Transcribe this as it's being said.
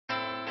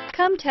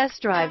Come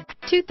test drive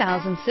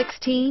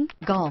 2016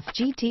 Golf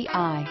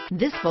GTI.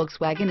 This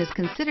Volkswagen is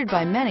considered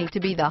by many to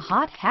be the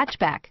hot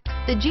hatchback.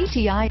 The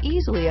GTI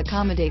easily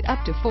accommodate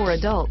up to 4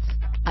 adults.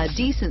 A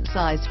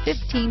decent-sized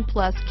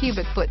 15-plus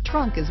cubic foot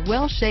trunk is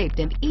well-shaped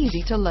and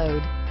easy to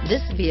load.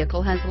 This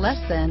vehicle has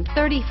less than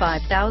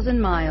 35,000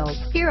 miles.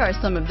 Here are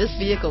some of this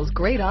vehicle's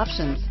great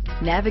options: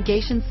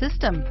 navigation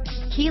system,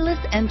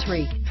 keyless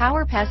entry,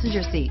 power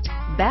passenger seat,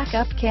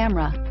 backup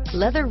camera,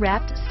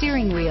 leather-wrapped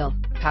steering wheel,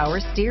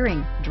 power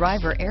steering,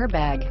 driver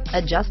airbag,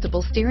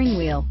 adjustable steering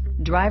wheel,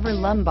 driver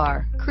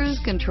lumbar, cruise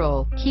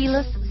control,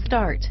 keyless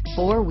start,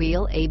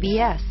 4-wheel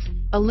ABS,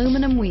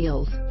 aluminum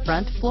wheels,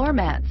 front floor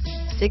mats,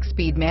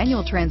 6-speed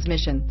manual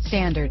transmission,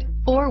 standard,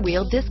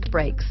 4-wheel disc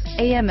brakes,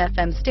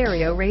 AM/FM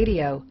stereo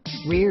radio,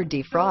 rear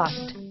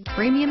defrost,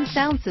 premium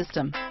sound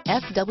system,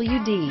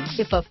 FWD.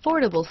 If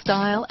affordable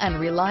style and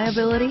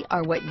reliability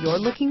are what you're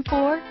looking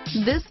for,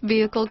 this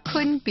vehicle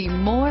couldn't be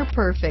more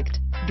perfect.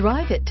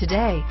 Drive it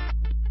today.